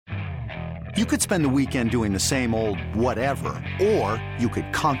You could spend the weekend doing the same old whatever, or you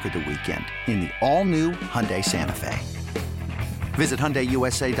could conquer the weekend in the all-new Hyundai Santa Fe. Visit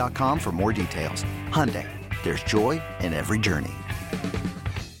HyundaiUSA.com for more details. Hyundai, there's joy in every journey.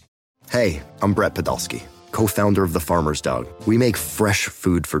 Hey, I'm Brett Podolsky, co-founder of The Farmer's Dog. We make fresh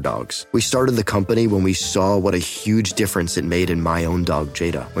food for dogs. We started the company when we saw what a huge difference it made in my own dog,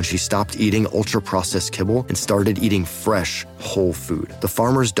 Jada, when she stopped eating ultra-processed kibble and started eating fresh, whole food. The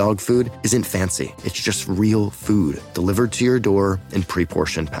Farmer's Dog food isn't fancy. It's just real food delivered to your door in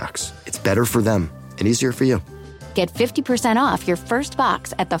pre-portioned packs. It's better for them and easier for you. Get 50% off your first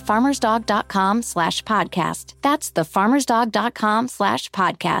box at thefarmersdog.com/podcast. That's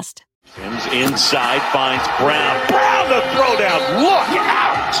thefarmersdog.com/podcast. Sims inside, finds Brown. Brown the throwdown. Look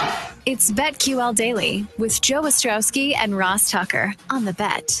out! It's BetQL Daily with Joe Ostrowski and Ross Tucker on The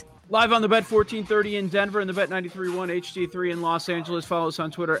Bet. Live on The Bet, 1430 in Denver and The Bet 93.1 HD3 in Los Angeles. Follow us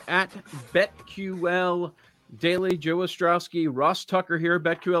on Twitter at BetQL Daily. Joe Ostrowski, Ross Tucker here.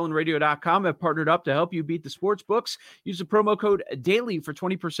 BetQL and Radio.com have partnered up to help you beat the sports books. Use the promo code DAILY for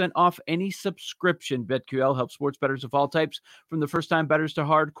 20% off any subscription. BetQL helps sports bettors of all types, from the first-time bettors to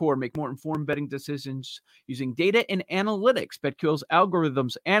hardcore, make more informed betting decisions using data and analytics. BetQL's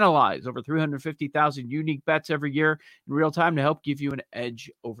algorithms analyze over 350,000 unique bets every year in real time to help give you an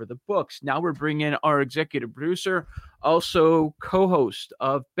edge over the books. Now we're bringing in our executive producer, also co-host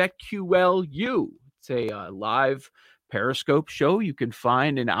of BetQLU. It's a live Periscope show. You can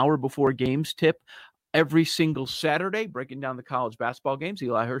find an hour before games tip every single Saturday, breaking down the college basketball games.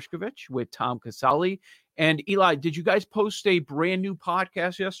 Eli Hershkovich with Tom Casale. And Eli, did you guys post a brand new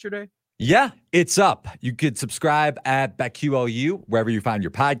podcast yesterday? Yeah, it's up. You could subscribe at BetQLU, wherever you find your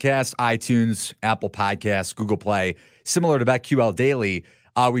podcast, iTunes, Apple Podcasts, Google Play, similar to BetQL Daily.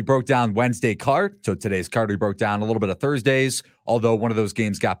 We broke down Wednesday card. So today's card, we broke down a little bit of Thursdays, although one of those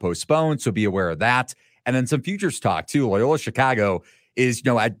games got postponed. So be aware of that. And then some futures talk too. Loyola Chicago is,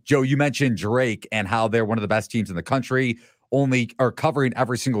 Joe, you mentioned Drake and how they're one of the best teams in the country, only are covering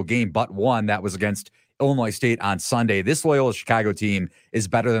every single game but one that was against Illinois State on Sunday. This Loyola Chicago team is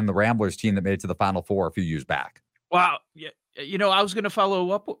better than the Ramblers team that made it to the Final Four a few years back. Wow. Yeah. I was going to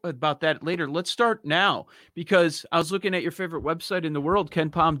follow up about that later. Let's start now, because I was looking at your favorite website in the world,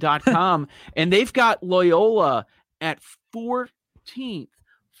 KenPom.com, and they've got Loyola at 14th.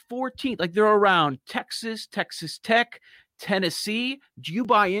 Like they're around Texas, Texas Tech, Tennessee. Do you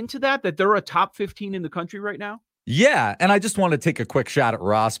buy into that they're a top 15 in the country right now? Yeah, and I just want to take a quick shot at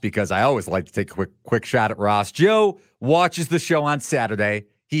Ross, because I always like to take a quick shot at Ross. Joe watches the show on Saturday.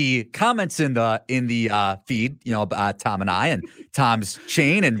 He comments in the feed, Tom and I, and Tom's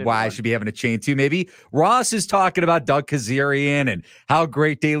chain, and why I should be having a chain too, maybe. Ross is talking about Doug Kazarian and how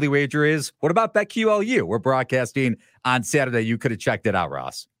great Daily Wager is. What about BetQLU? We're broadcasting on Saturday. You could have checked it out,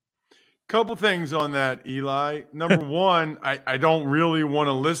 Ross. Couple things on that, Eli. Number one, I don't really want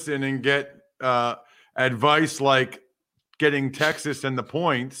to listen and get advice like getting Texas and the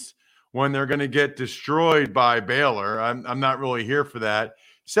points when they're going to get destroyed by Baylor. I'm not really here for that.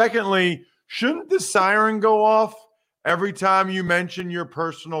 Secondly, shouldn't the siren go off every time you mention your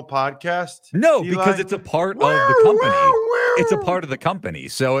personal podcast? No, Eli? because it's a part of the company. It's a part of the company,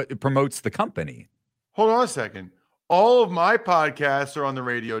 so it promotes the company. Hold on a second. All of my podcasts are on the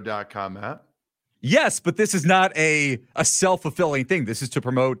radio.com app. Yes, but this is not a self-fulfilling thing. This is to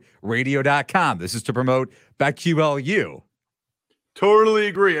promote radio.com. This is to promote BetQLU. Totally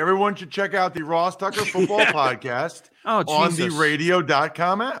agree. Everyone should check out the Ross Tucker Football Podcast on the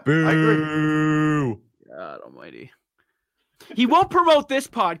radio.com app. Boo. I agree. God almighty. He won't promote this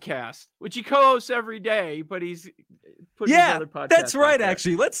podcast, which he co-hosts every day, but he's putting his other podcast. That's right.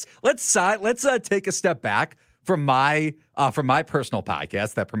 Actually, let's take a step back from my personal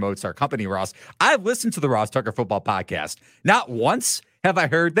podcast that promotes our company, Ross. I've listened to the Ross Tucker Football Podcast. Not once have I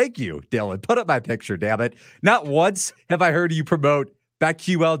heard, thank you, Dylan, put up my picture, damn it. Not once have I heard you promote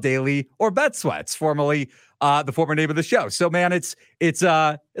BetQL Daily or Bet Sweats, formerly the former name of the show. So, man, it's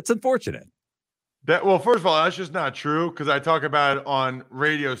unfortunate. Well, first of all, that's just not true, because I talk about it on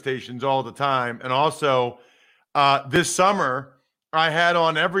radio stations all the time. And also, this summer, I had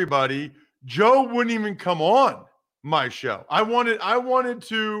on everybody. Joe wouldn't even come on my show. I wanted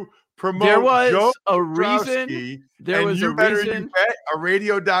to promote there was Joe a reason. There was a reason. A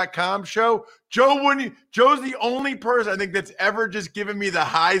radio.com show. Joe's the only person I think that's ever just given me the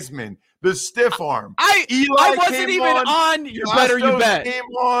Heisman, the stiff arm. I wasn't even on You Better You Bet.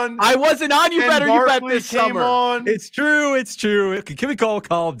 I wasn't on You Better You Bet this summer. It's true. Can we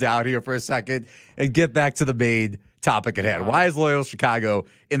calm down here for a second and get back to the main topic at hand. Why is Loyola Chicago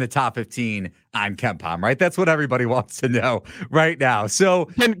in the top 15 on KenPom, right? That's what everybody wants to know right now. So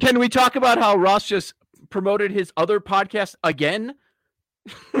can we talk about how Ross just promoted his other podcast again?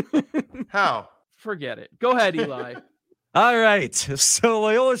 How? Forget it. Go ahead, Eli. All right. So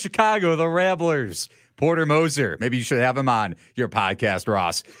Loyola Chicago, the Ramblers, Porter Moser. Maybe you should have him on your podcast,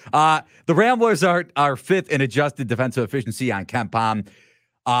 Ross. The Ramblers are fifth in adjusted defensive efficiency on KenPom.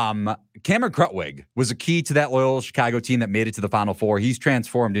 Cameron Krutwig was a key to that Loyola Chicago team that made it to the Final Four. He's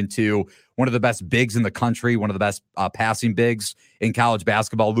transformed into one of the best bigs in the country, one of the best passing bigs in college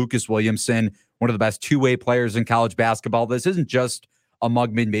basketball. Lucas Williamson, one of the best two-way players in college basketball. This isn't just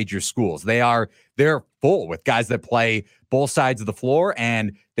among mid-major schools. They're full with guys that play both sides of the floor,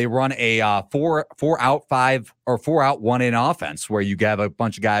 and they run a 4 out 5 or 4 out 1 in offense where you have a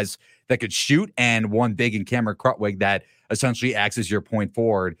bunch of guys that could shoot and one big in Cameron Krutwig that essentially acts as your point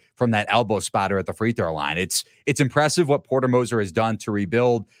forward from that elbow spotter at the free throw line. It's impressive what Porter Moser has done to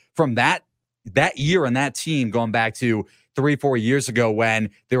rebuild from that year and that team going back to 3-4 years ago when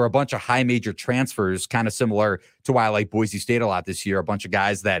there were a bunch of high major transfers, kind of similar to why I like Boise State a lot this year. A bunch of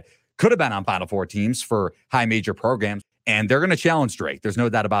guys that could have been on Final Four teams for high major programs, and they're going to challenge Drake. There's no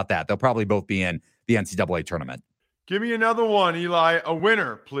doubt about that. They'll probably both be in the NCAA tournament. Give me another one, Eli. A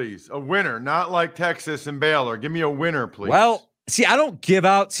winner, please. A winner, not like Texas and Baylor. Give me a winner, please. Well, see, I don't give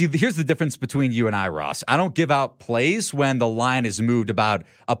out. See, here's the difference between you and I, Ross. I don't give out plays when the line is moved about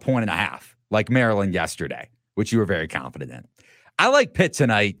 1.5 points, like Maryland yesterday, which you were very confident in. I like Pitt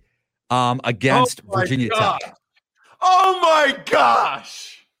tonight against Virginia Tech. Oh, my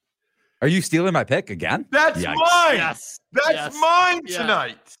gosh. Are you stealing my pick again? That's Yikes. mine. Yes. That's mine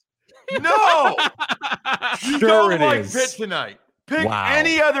tonight. No. You Sure don't it like is. Pitt tonight. Pick Wow.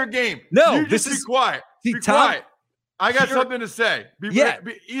 any other game. No, you this just is be quiet. See, Be Tom, quiet. I got something to say.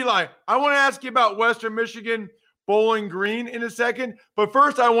 Eli, I want to ask you about Western Michigan Bowling Green in a second. But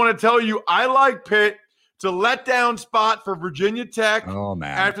first, I want to tell you I like Pitt. It's a letdown spot for Virginia Tech. Oh,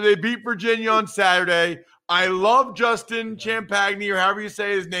 man. After they beat Virginia on Saturday. I love Justin Champagny, or however you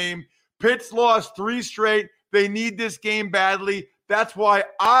say his name. Pitt's lost 3 straight. They need this game badly. That's why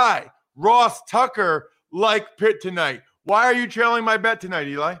I, Ross Tucker, like Pitt tonight. Why are you trailing my bet tonight,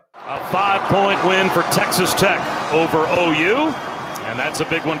 Eli? A 5-point win for Texas Tech over OU, and that's a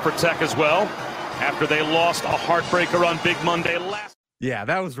big one for Tech as well after they lost a heartbreaker on Big Monday last. Yeah,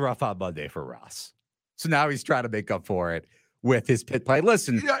 that was rough on Monday for Ross. So now he's trying to make up for it with his Pitt play.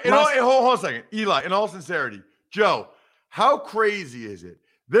 Listen, hold a second. Eli, in all sincerity, Joe, how crazy is it?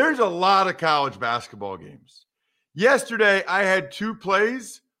 There's a lot of college basketball games. Yesterday, I had 2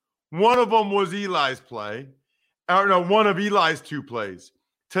 plays. One of them was Eli's play. Or no, one of Eli's 2 plays.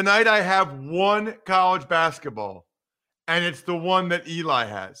 Tonight, I have 1 college basketball, and it's the one that Eli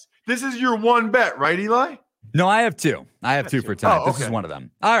has. This is your one bet, right, Eli? No, I have 2. I have 2 for tonight. Oh, okay. This is one of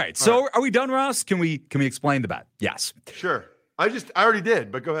them. All right. So are we done, Ross? Can we explain the bet? Yes. Sure. I already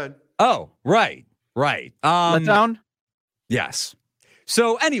did, but go ahead. Oh, right. Letdown? Yes.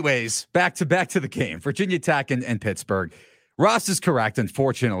 So anyways, back to the game. Virginia Tech and Pittsburgh. Ross is correct,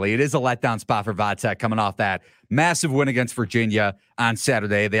 unfortunately. It is a letdown spot for Vatech coming off that massive win against Virginia on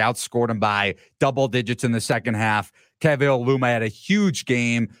Saturday. They outscored them by double digits in the second half. Keve Oluma had a huge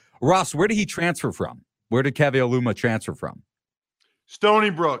game. Ross, where did he transfer from? Where did Keve Oluma transfer from? Stony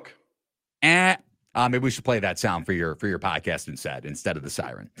Brook. Maybe we should play that sound for your podcast instead of the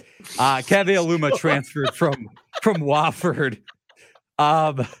siren. Keve Oluma transferred from Wofford.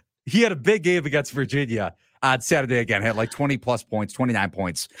 He had a big game against Virginia on Saturday again. Had like 20-plus points, 29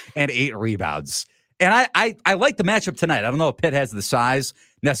 points, and 8 rebounds. And I like the matchup tonight. I don't know if Pitt has the size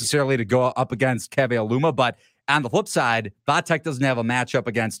necessarily to go up against Keve Oluma, but on the flip side, Vatech doesn't have a matchup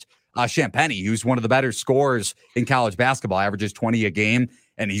against Champagny, who's one of the better scorers in college basketball, averages 20 a game,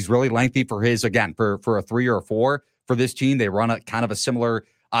 and he's really lengthy for his, again, for a 3 or a 4 for this team. They run a kind of a similar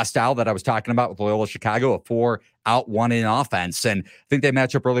style that I was talking about with Loyola Chicago, a 4 out 1 in offense. And I think they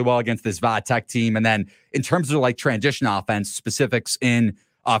match up really well against this Vatech team. And then in terms of like transition offense, specifics in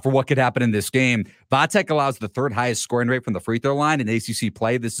for what could happen in this game, Vatech allows the 3rd highest scoring rate from the free throw line in ACC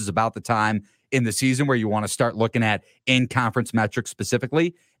play. This is about the time in the season where you want to start looking at in-conference metrics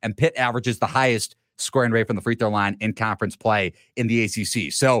specifically. And Pitt averages the highest scoring rate from the free throw line in conference play in the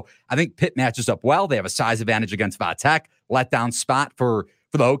ACC. So I think Pitt matches up well. They have a size advantage against Vatech. Letdown spot for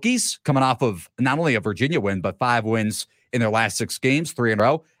the Hokies, coming off of not only a Virginia win, but 5 wins in their last 6 games, 3 in a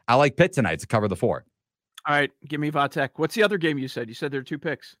row. I like Pitt tonight to cover the 4. All right, give me Vatech. What's the other game you said? You said there are 2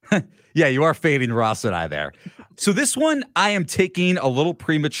 picks. Yeah, you are fading Ross and I there. So this one I am taking a little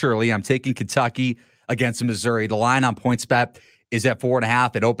prematurely. I'm taking Kentucky against Missouri. The line on PointsBet is at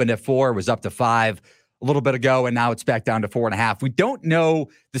 4.5. It opened at 4, was up to 5. a little bit ago, and now it's back down to 4.5. We don't know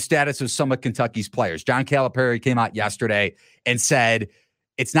the status of some of Kentucky's players. John Calipari came out yesterday and said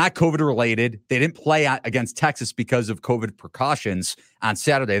it's not COVID related. They didn't play against Texas because of COVID precautions on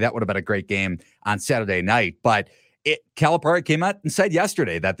Saturday. That would have been a great game on Saturday night. But Calipari came out and said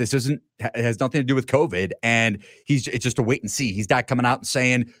yesterday that this has nothing to do with COVID, and it's just a wait and see. He's not coming out and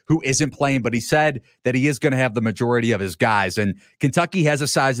saying who isn't playing, but he said that he is going to have the majority of his guys. And Kentucky has a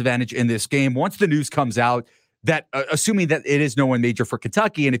size advantage in this game. Once the news comes out, that assuming that it is no one major for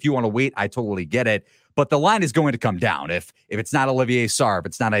Kentucky, and if you want to wait, I totally get it. But the line is going to come down. If it's not Olivier Sarr, if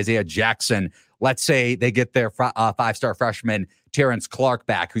it's not Isaiah Jackson, let's say they get their five-star freshman Terrence Clark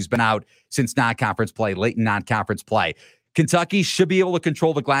back, who's been out since non-conference play, late in non-conference play. Kentucky should be able to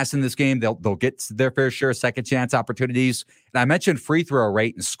control the glass in this game. They'll get their fair share of second chance opportunities. And I mentioned free throw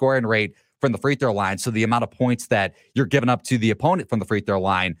rate and scoring rate from the free throw line. So the amount of points that you're giving up to the opponent from the free throw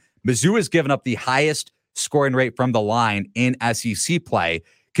line. Mizzou has given up the highest scoring rate from the line in SEC play.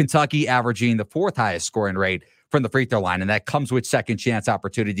 Kentucky averaging the fourth highest scoring rate from the free throw line, and that comes with second chance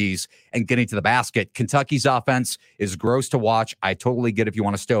opportunities and getting to the basket. Kentucky's offense is gross to watch. I totally get if you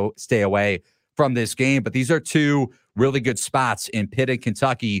want to stay away from this game, but these are two really good spots in Pitt and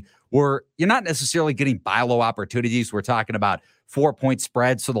Kentucky where you're not necessarily getting buy low opportunities. We're talking about 4-point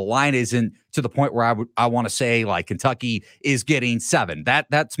spread, so the line isn't to the point where I want to say like Kentucky is getting 7.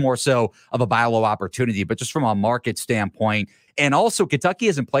 That's more so of a buy low opportunity, but just from a market standpoint. And also, Kentucky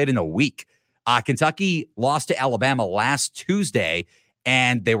hasn't played in a week. Kentucky lost to Alabama last Tuesday,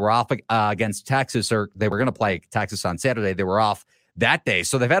 and they were off against Texas, or they were going to play Texas on Saturday. They were off that day.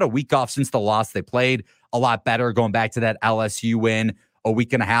 So they've had a week off since the loss. They played a lot better going back to that LSU win a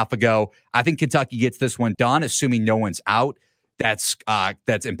week and a half ago. I think Kentucky gets this one done, assuming no one's out. That's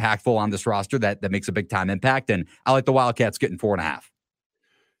impactful on this roster. That makes a big time impact. And I like the Wildcats getting 4.5.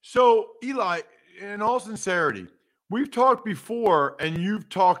 So, Eli, in all sincerity, we've talked before, and you've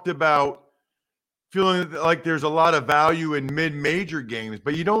talked about feeling like there's a lot of value in mid-major games,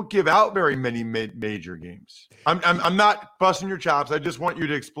 but you don't give out very many mid-major games. I'm not busting your chops. I just want you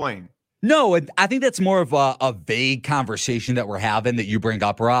to explain. No, I think that's more of a vague conversation that we're having that you bring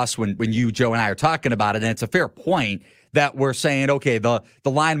up, Ross, when you, Joe, and I are talking about it. And it's a fair point that we're saying, okay, the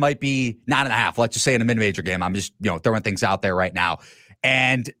line might be 9.5. Let's just say in a mid-major game. I'm just throwing things out there right now.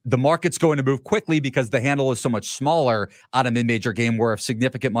 And the market's going to move quickly because the handle is so much smaller on a mid-major game where if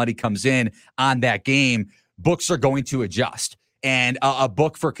significant money comes in on that game, books are going to adjust. And a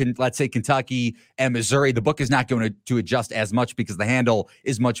book for, let's say, Kentucky and Missouri, the book is not going to adjust as much because the handle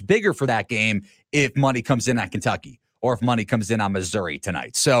is much bigger for that game if money comes in on Kentucky or if money comes in on Missouri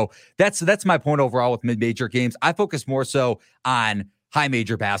tonight. So that's my point overall with mid-major games. I focus more so on high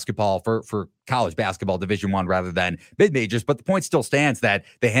major basketball for college basketball Division I rather than mid majors. But the point still stands that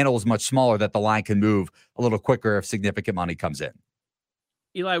the handle is much smaller, that the line can move a little quicker if significant money comes in.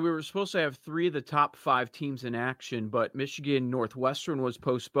 Eli, we were supposed to have 3 of the top 5 teams in action, but Michigan Northwestern was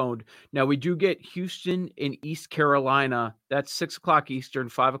postponed. Now we do get Houston and East Carolina. That's 6 o'clock Eastern,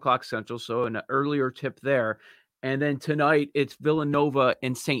 5 o'clock Central. So an earlier tip there. And then tonight it's Villanova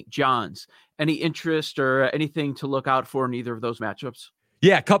and St. John's. Any interest or anything to look out for in either of those matchups?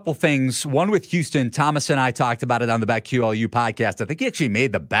 Yeah, a couple things. One with Houston. Thomas and I talked about it on the BetQLU podcast. I think he actually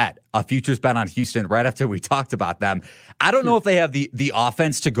made the bet, a futures bet on Houston right after we talked about them. I don't know if they have the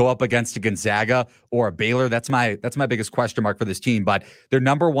offense to go up against a Gonzaga or a Baylor. That's my biggest question mark for this team. But they're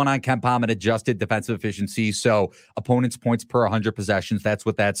number 1 on KenPom and adjusted defensive efficiency. So opponents' points per 100 possessions. That's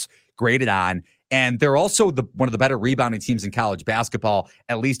what that's graded on. And they're also one of the better rebounding teams in college basketball,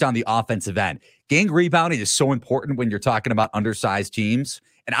 at least on the offensive end. Gang rebounding is so important when you're talking about undersized teams.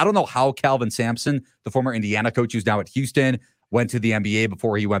 And I don't know how Calvin Sampson, the former Indiana coach who's now at Houston, went to the NBA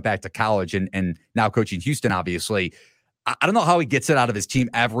before he went back to college and now coaching Houston, obviously. I don't know how he gets it out of his team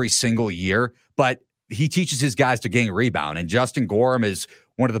every single year, but he teaches his guys to gang rebound. And Justin Gorham is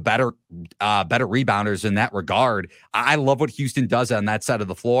one of the better rebounders in that regard. I love what Houston does on that side of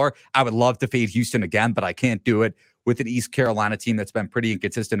the floor. I would love to fade Houston again, but I can't do it with an East Carolina team that's been pretty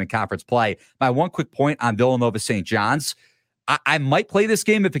inconsistent in conference play. My one quick point on Villanova St. John's, I might play this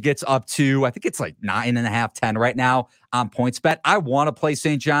game if it gets up to, I think it's like 9.5, 10 right now on PointsBet. I want to play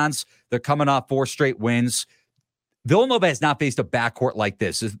St. John's. They're coming off 4 straight wins. Villanova has not faced a backcourt like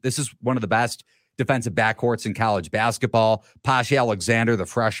this. This is one of the best defensive backcourts in college basketball. Pasha Alexander, the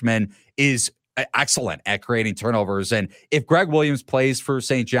freshman, is excellent at creating turnovers. And if Greg Williams plays for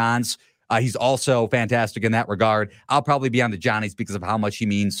St. John's, he's also fantastic in that regard. I'll probably be on the Johnnies because of how much he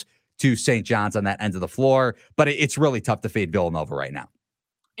means to St. John's on that end of the floor. But it's really tough to fade Villanova right now.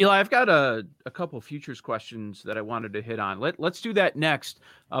 Eli, I've got a couple futures questions that I wanted to hit on. Let's do that next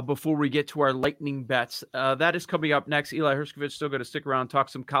before we get to our lightning bets. That is coming up next. Eli Hershkovich still going to stick around, talk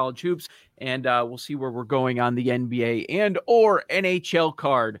some college hoops, and we'll see where we're going on the NBA and or NHL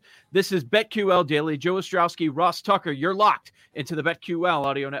card. This is BetQL Daily. Joe Ostrowski, Ross Tucker, you're locked into the BetQL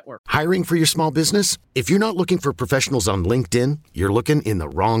audio network. Hiring for your small business? If you're not looking for professionals on LinkedIn, you're looking in the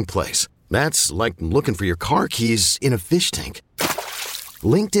wrong place. That's like looking for your car keys in a fish tank.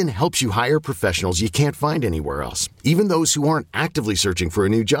 LinkedIn helps you hire professionals you can't find anywhere else, even those who aren't actively searching for a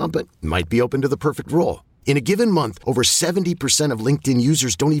new job but might be open to the perfect role. In a given month, over 70% of LinkedIn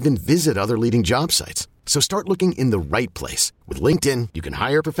users don't even visit other leading job sites. So start looking in the right place. With LinkedIn, you can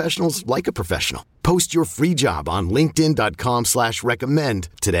hire professionals like a professional. Post your free job on linkedin.com/recommend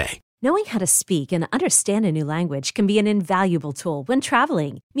today. Knowing how to speak and understand a new language can be an invaluable tool when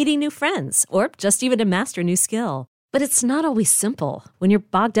traveling, meeting new friends, or just even to master a new skill. But it's not always simple when you're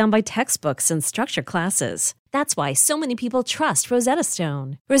bogged down by textbooks and structure classes. That's why so many people trust Rosetta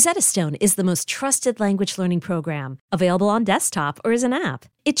Stone. Rosetta Stone is the most trusted language learning program, available on desktop or as an app.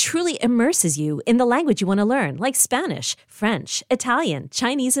 It truly immerses you in the language you want to learn, like Spanish, French, Italian,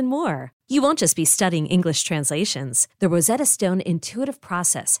 Chinese, and more. You won't just be studying English translations. The Rosetta Stone intuitive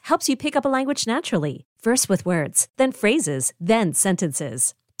process helps you pick up a language naturally, first with words, then phrases, then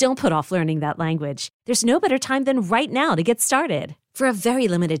sentences. Don't put off learning that language. There's no better time than right now to get started. For a very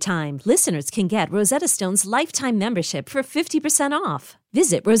limited time, listeners can get Rosetta Stone's lifetime membership for 50% off.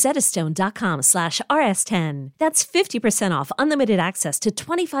 Visit rosettastone.com/rs10. That's 50% off unlimited access to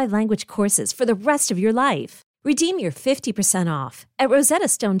 25 language courses for the rest of your life. Redeem your 50% off at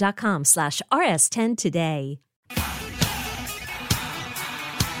rosettastone.com/rs10 today.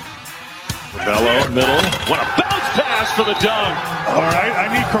 Corbello middle. What a bounce pass for the dunk. All right, I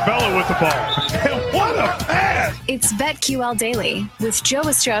need Corbello with the ball. What a pass! It's BetQL Daily with Joe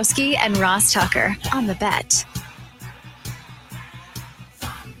Ostrowski and Ross Tucker on the Bet.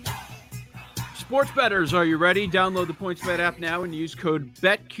 Sports bettors, are you ready? Download the PointsBet app now and use code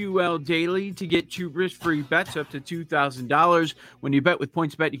BetQLDaily to get 2 risk-free bets up to $2,000. When you bet with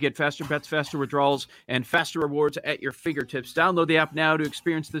PointsBet, you get faster bets, faster withdrawals, and faster rewards at your fingertips. Download the app now to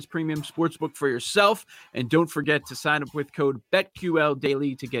experience this premium sportsbook for yourself. And don't forget to sign up with code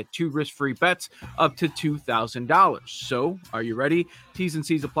BetQLDaily to get 2 risk-free bets up to $2,000. So, are you ready? T's and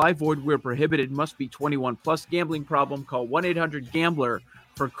C's apply. Void where prohibited. Must be 21 plus. Gambling problem? Call 1-800-GAMBLER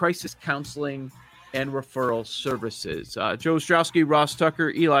for crisis counseling and referral services. Joe Ostrowski, Ross Tucker,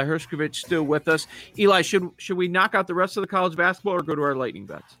 Eli Hershkovich still with us. Eli, should we knock out the rest of the college basketball or go to our lightning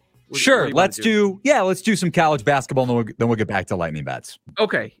bets? Sure, let's do some college basketball, and then we'll get back to lightning bets.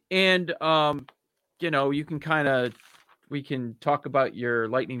 Okay, and you can we can talk about your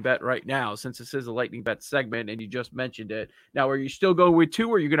lightning bet right now, since this is a lightning bet segment and you just mentioned it. Now, are you still going with 2,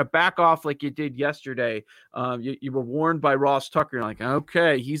 or are you going to back off like you did yesterday? You were warned by Ross Tucker. You're like,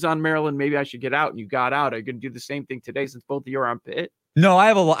 okay, he's on Maryland. Maybe I should get out, and you got out. Are you going to do the same thing today since both of you are on Pitt? No, I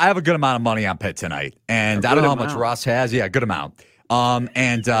have a good amount of money on Pitt tonight, and I don't know how much Ross has. Yeah, good amount.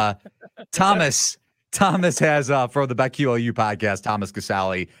 And Thomas has for the BetQLU podcast, Thomas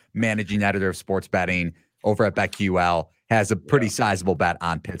Casale, managing editor of sports betting over at BetQL, has a pretty sizable bet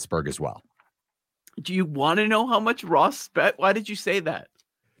on Pittsburgh as well. Do you want to know how much Ross bet? Why did you say that?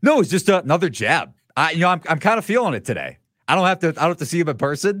 No, it's just another jab. I'm kind of feeling it today. I don't have to see him in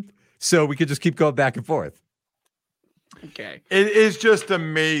person, so we could just keep going back and forth. Okay. It is just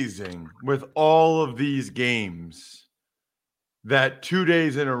amazing with all of these games that 2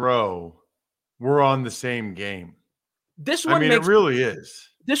 days in a row we're on the same game. It really is.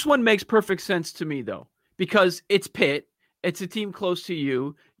 This one makes perfect sense to me, though, because it's Pitt. It's a team close to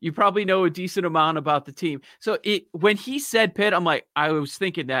you. You probably know a decent amount about the team. So when he said Pitt, I was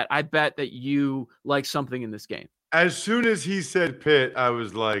thinking that I bet that you like something in this game. As soon as he said Pitt, I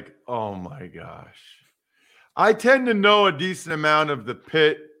was like, oh my gosh. I tend to know a decent amount of the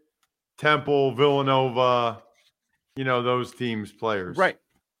Pitt, Temple, Villanova, those teams' players. Right.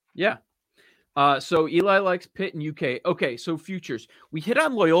 Yeah. So Eli likes Pitt and UK. Okay, so futures. We hit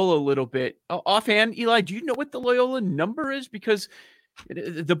on Loyola a little bit. Offhand, Eli, do you know what the Loyola number is? Because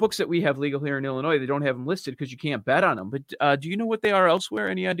the books that we have legal here in Illinois, they don't have them listed because you can't bet on them. But do you know what they are elsewhere?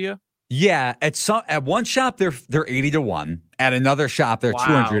 Any idea? Yeah, at one shop they're 80-1. At another shop they're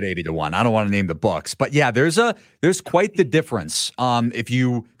 280-1. I don't want to name the books, but yeah, there's quite the difference.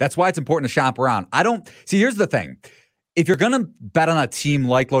 That's why it's important to shop around. Here's the thing. If you're going to bet on a team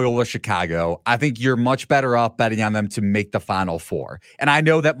like Loyola Chicago, I think you're much better off betting on them to make the Final Four. And I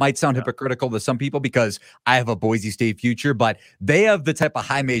know that might sound hypocritical to some people because I have a Boise State future, but they have the type of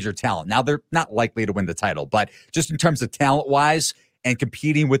high major talent. Now, they're not likely to win the title, but just in terms of talent-wise, and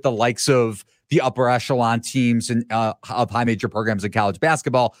competing with the likes of the upper echelon teams and of high major programs in college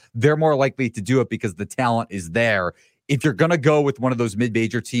basketball, they're more likely to do it because the talent is there. If you're going to go with one of those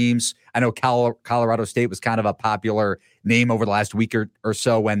mid-major teams, I know Colorado State was kind of a popular name over the last week or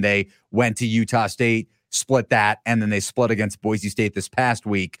so when they went to Utah State, split that, and then they split against Boise State this past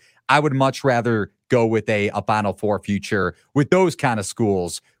week. I would much rather go with a Final Four future with those kind of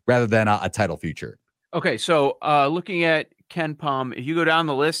schools rather than a title future. Okay, so looking at KenPom, if you go down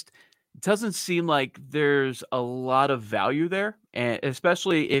the list, it doesn't seem like there's a lot of value there, and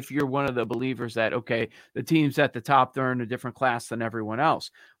especially if you're one of the believers that, okay, the teams at the top, they're in a different class than everyone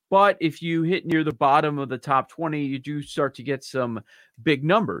else. But if you hit near the bottom of the top 20, you do start to get some big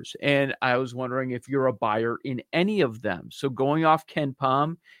numbers. And I was wondering if you're a buyer in any of them. So going off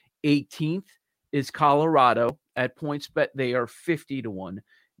KenPom, 18th is Colorado at PointsBet. They are 50-1.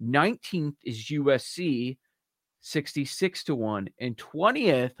 19th is USC, 66-1, and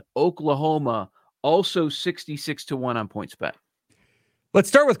 20th, Oklahoma, also 66-1 on PointsBet. Let's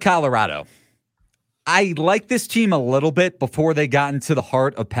start with Colorado. I like this team a little bit before they got into the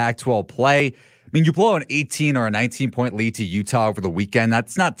heart of Pac-12 play. I mean, you blow an 18 or a 19-point lead to Utah over the weekend.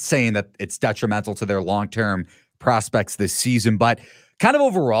 That's not saying that it's detrimental to their long-term prospects this season, but kind of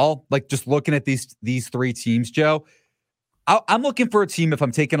overall, like just looking at these three teams, Joe, I'm looking for a team, if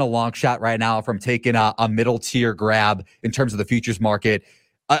I'm taking a long shot right now, if I'm taking a middle tier grab in terms of the futures market,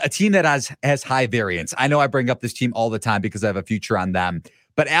 a team that has high variance. I know I bring up this team all the time because I have a future on them,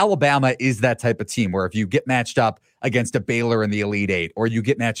 but Alabama is that type of team where if you get matched up against a Baylor in the Elite Eight, or you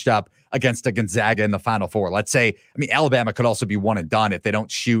get matched up against a Gonzaga in the Final Four, let's say, I mean, Alabama could also be one and done if they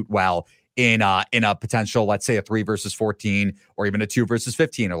don't shoot well in a potential, let's say, a 3 versus 14 or even a 2 versus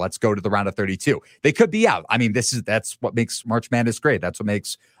 15, or let's go to the round of 32. They could be out. I mean, that's what makes March Madness great. That's what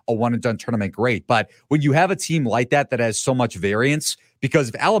makes a one and done tournament great. But when you have a team like that has so much variance, because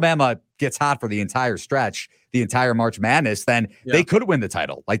if Alabama gets hot for the entire stretch, the entire March Madness, then they could win the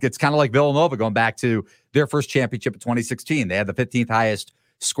title. Like, it's kind of like Villanova going back to their first championship in 2016. They had the 15th highest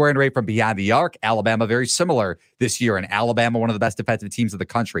scoring rate from beyond the arc. Alabama, very similar this year. And Alabama, one of the best defensive teams of the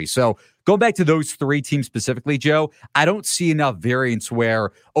country. So going back to those three teams specifically, Joe, I don't see enough variance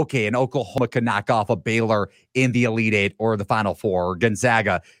where, okay, an Oklahoma could knock off a Baylor in the Elite Eight or the Final Four, or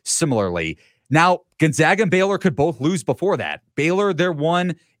Gonzaga similarly. Now, Gonzaga and Baylor could both lose before that. Baylor, their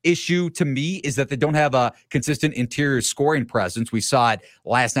one issue to me is that they don't have a consistent interior scoring presence. We saw it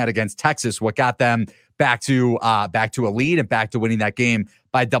last night against Texas. What got them back to a lead and back to winning that game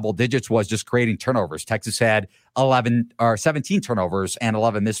by double digits was just creating turnovers. Texas had 17 turnovers and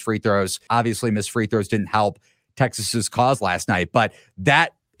 11 missed free throws. Obviously, missed free throws didn't help Texas's cause last night, but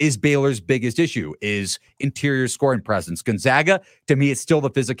that is Baylor's biggest issue, is interior scoring presence. Gonzaga, to me, it's still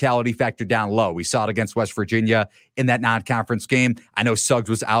the physicality factor down low. We saw it against West Virginia in that non-conference game. I know Suggs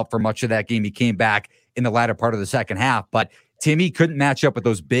was out for much of that game. He came back in the latter part of the second half, but Timmy couldn't match up with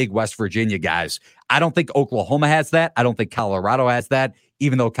those big West Virginia guys. I don't think Oklahoma has that. I don't think Colorado has that,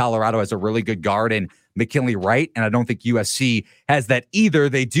 even though Colorado has a really good guard in McKinley Wright, and I don't think USC has that either.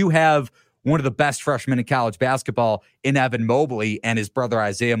 They do have one of the best freshmen in college basketball in Evan Mobley and his brother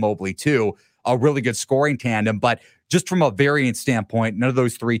Isaiah Mobley too, a really good scoring tandem. But just from a variance standpoint, none of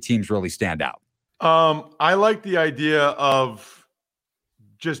those three teams really stand out. I like the idea of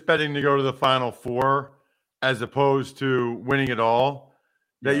just betting to go to the Final Four as opposed to winning it all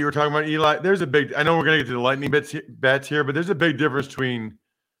that you were talking about, Eli. There's a big, I know we're going to get to the lightning bets here, but there's a big difference between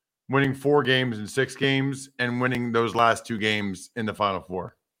winning 4 games and 6 games and winning those last 2 games in the Final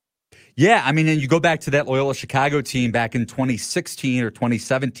Four. Yeah, I mean, and you go back to that Loyola Chicago team back in 2016 or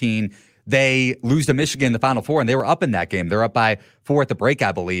 2017, they lose to Michigan in the Final Four, and they were up in that game. They're up by 4 at the break,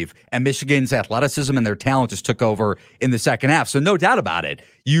 I believe. And Michigan's athleticism and their talent just took over in the second half. So no doubt about it.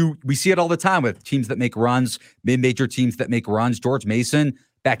 We see it all the time with teams that make runs, mid-major teams that make runs. George Mason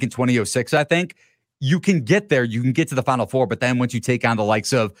back in 2006, I think. You can get there. You can get to the Final Four, but then once you take on the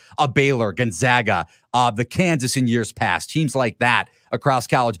likes of a Baylor, Gonzaga, the Kansas in years past, teams like that across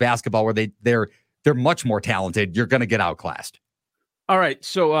college basketball where they're much more talented, you're going to get outclassed. All right.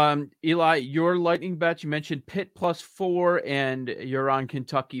 So, Eli, your lightning bet, you mentioned Pitt +4 and you're on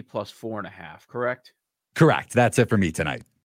Kentucky +4.5, correct? Correct. That's it for me tonight.